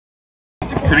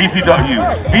to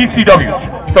VCW's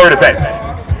third event.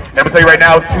 And I'm going to tell you right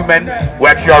now, it's two men who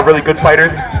actually are really good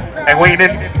fighters. And weighing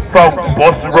in from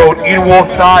Boston Road, Edenwall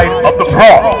side of the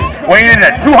Bronx, weighing in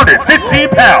at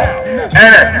 215 pounds,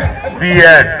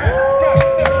 NXZN.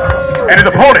 And his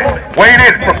opponent, weighing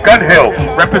in from Gun Hill,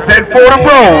 represent Fordham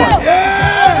Road,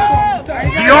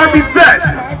 the Army vet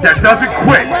that doesn't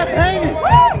quit,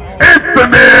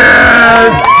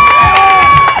 Infamous!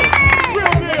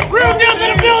 Real deals in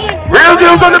the building! Real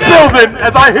deals in the building,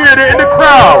 as I hear it in the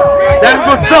crowd. That's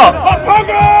what's up.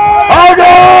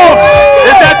 Hogo!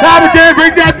 It's that time again,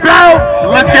 bring that bell,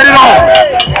 let's get it on.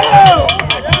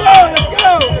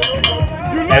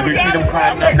 As we see them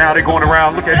climbing up now, they're going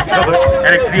around, look at each other.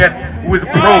 NXZN, who is a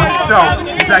pro himself,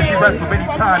 he's actually wrestled many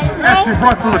times. Actually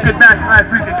wrestled a good match last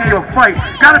week and gave a fight.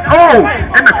 Got it,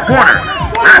 in the corner.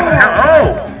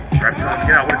 Trying to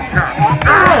get out with his chop.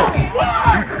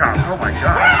 Two chops, oh my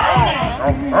God.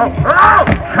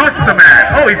 Touch the man.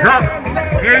 He's up.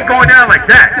 He ain't going down like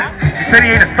that. He said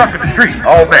he ain't a suck in the street.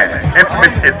 Oh man,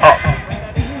 Infamous is up.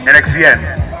 NXZN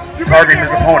targeting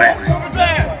his opponent.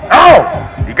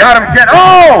 He got him again.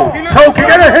 Choke, he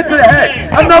got a hit to the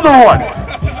head. Another one.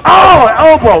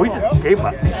 Elbow. He just gave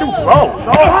him two blows.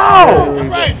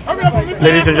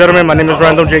 Ladies and gentlemen, my name is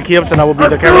Randall J. Keeps, and I will be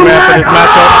the cameraman for this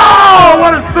matchup.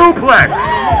 What a suplex.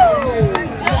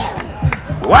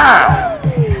 Wow.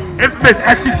 Infamous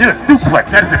actually did a suplex.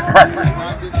 That is impressive.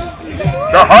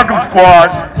 The Hug'em Squad.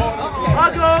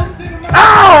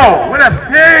 What a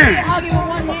save.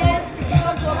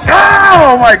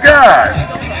 Oh my God.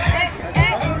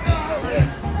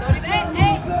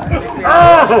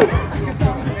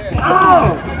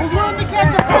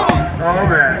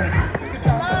 Man.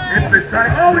 Infamous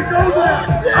trying. He goes on.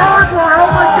 Hardcore. Oh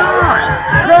my God.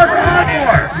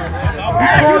 Hardcore. He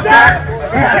calls that.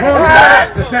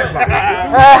 The set line.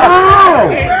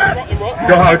 You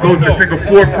know how it goes in the finger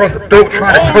four across the throat,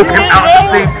 trying to choke him out at the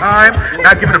same time,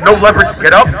 not giving him no leverage to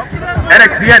get up.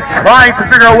 NXZN trying to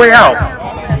figure a way out.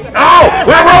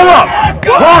 What a roll up.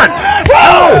 One.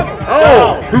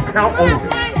 Two count only.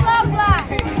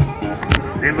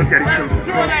 They look at each other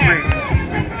strong swing.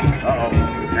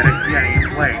 NXZN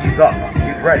ain't playing. He's up.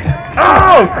 He's ready.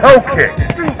 Toe kick.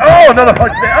 Another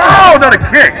punch there. Another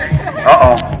kick.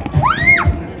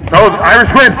 Those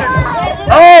Irish whips.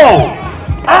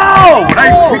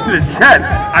 Nice kick to the chest.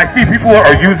 I see people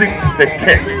are using the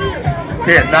kick.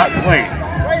 They are not playing.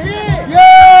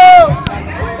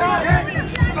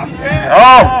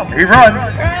 He runs.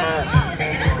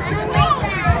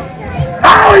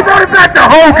 He brought it back to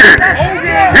Hogan.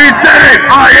 He said it.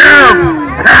 I am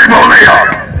Table Layup.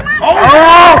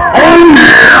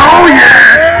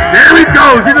 Yeah. There he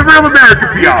goes. He's a real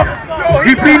American, y'all.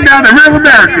 He beat down the real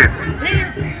American.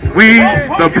 We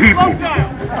the people. We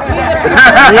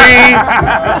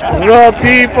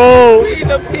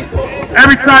the people.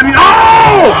 Every time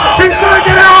he's gonna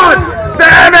get on. The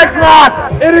MX lock.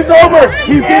 It is over.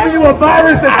 He's giving you a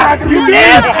virus attack. You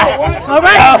did. All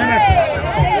right.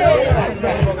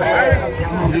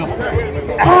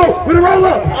 With a roll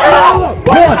up.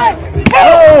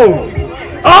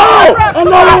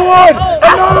 Another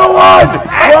one.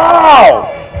 Wow.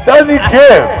 Doesn't he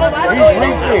give? He's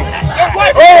reaching.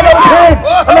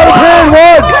 Another pin.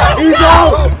 One. He's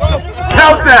out.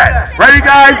 Count that. Ready,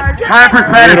 guys? Time for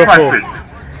Spanish questions.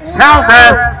 Count,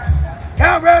 ref.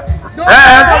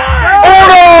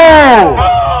 Uno.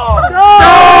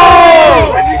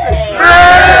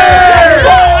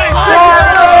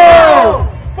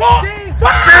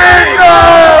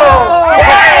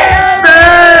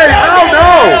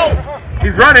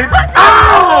 He's running.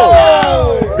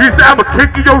 He said, I'm gonna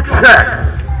kick in your chest.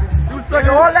 You suck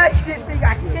all that shit, nigga.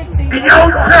 I kicked in your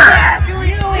chest.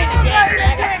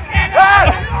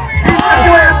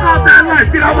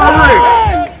 Get out my way.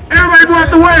 Everybody go out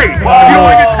the way. You don't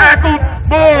want to get tackled?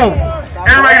 Boom.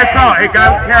 Everybody get a call. Hey,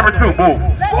 guys, camera too. Boom.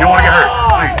 You don't want to get hurt.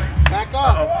 Please.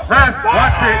 Press.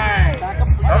 Watch it.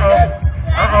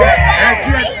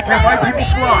 And white people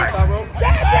fly.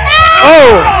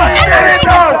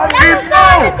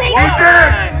 He did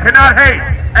it. Cannot hate.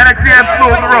 NXZN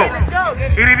flew on the rope.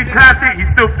 He didn't even tap it. He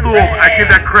still flew over. I give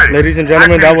that credit. Ladies and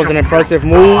gentlemen, that was an impressive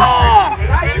move.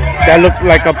 That looked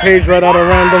like a page right out of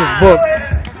Random's book.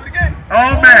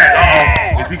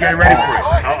 Man. Is he getting ready for it?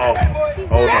 Hold on.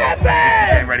 Is he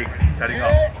getting ready? He's setting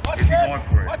up. Is he going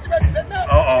for it?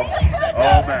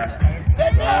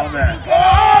 Man.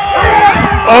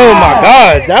 Oh my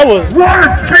God, that was. What a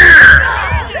spear!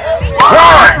 1,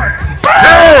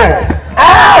 2.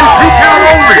 He count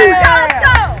only.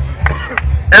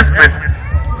 Infamous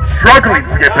struggling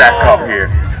to get back up here.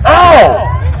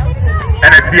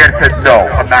 NXZN said no,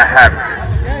 I'm not having it.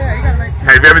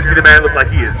 Have you ever seen a man look like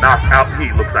he is knocked out?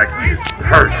 He looks like he is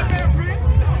hurt.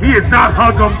 He is not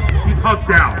hugged him. He's hugged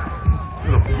down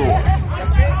to the floor.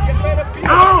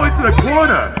 Oh, into the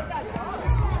corner.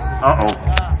 Uh-oh.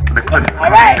 The clip. All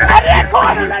right, out of that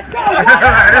corner, let's go.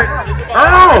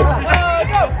 Oh!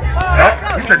 Oh,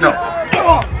 he said no.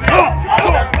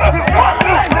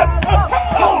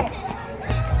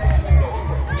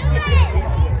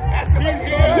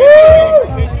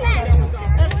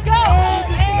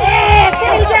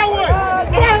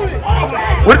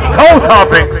 With toe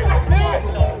topping.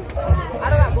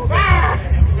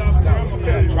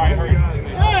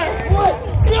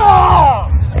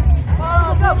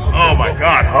 Oh my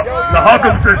God! The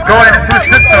Huckums is going into the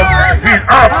system. He's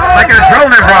up like an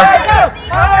adrenaline rush.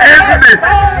 Infamous.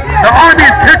 The Army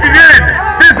is kicking in.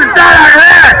 This is not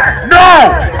Iraq. No!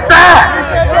 Stop!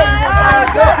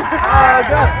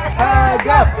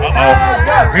 Uh-oh.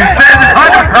 He's saying it's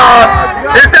Huckums time.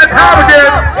 It's that time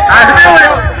again. I feel it.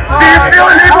 Do you feel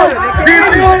it, people? Do you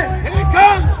feel it?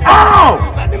 Oh!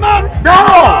 No!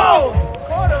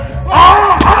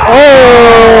 Oh!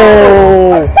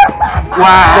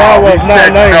 Wow! That was He not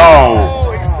said nice. no.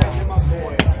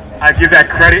 I give that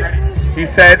credit. He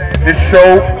said this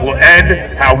show will end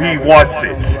how he wants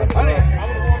it.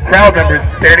 Crowd members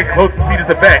standing close to see this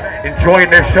event, enjoying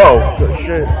their show. Good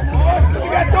shit.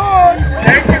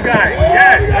 Thank you guys.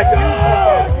 Yes, I can do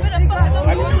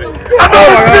it.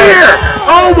 Another spear!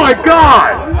 Oh my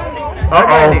God!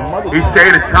 Uh-oh. He's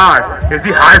saying it's time. Is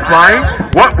he high flying?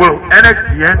 What will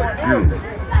NXZN do?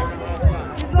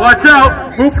 Watch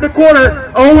out! Move from the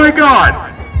corner! Oh my God!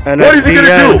 What is he gonna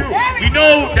do? We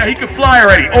know that he can fly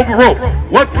already, over rope.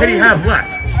 What can he have left?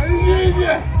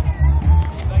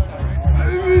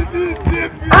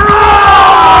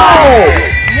 Oh!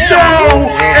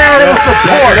 No! Aerial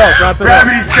support!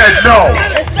 Gravity said no!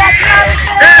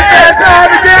 It's that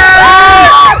time again!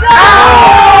 Oh!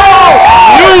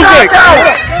 Music!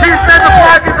 He said the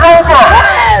flag is over!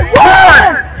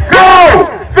 1, 2,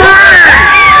 3!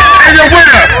 And your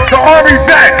winner, the Army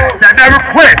vet that never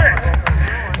quits,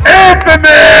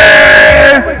 Infamous!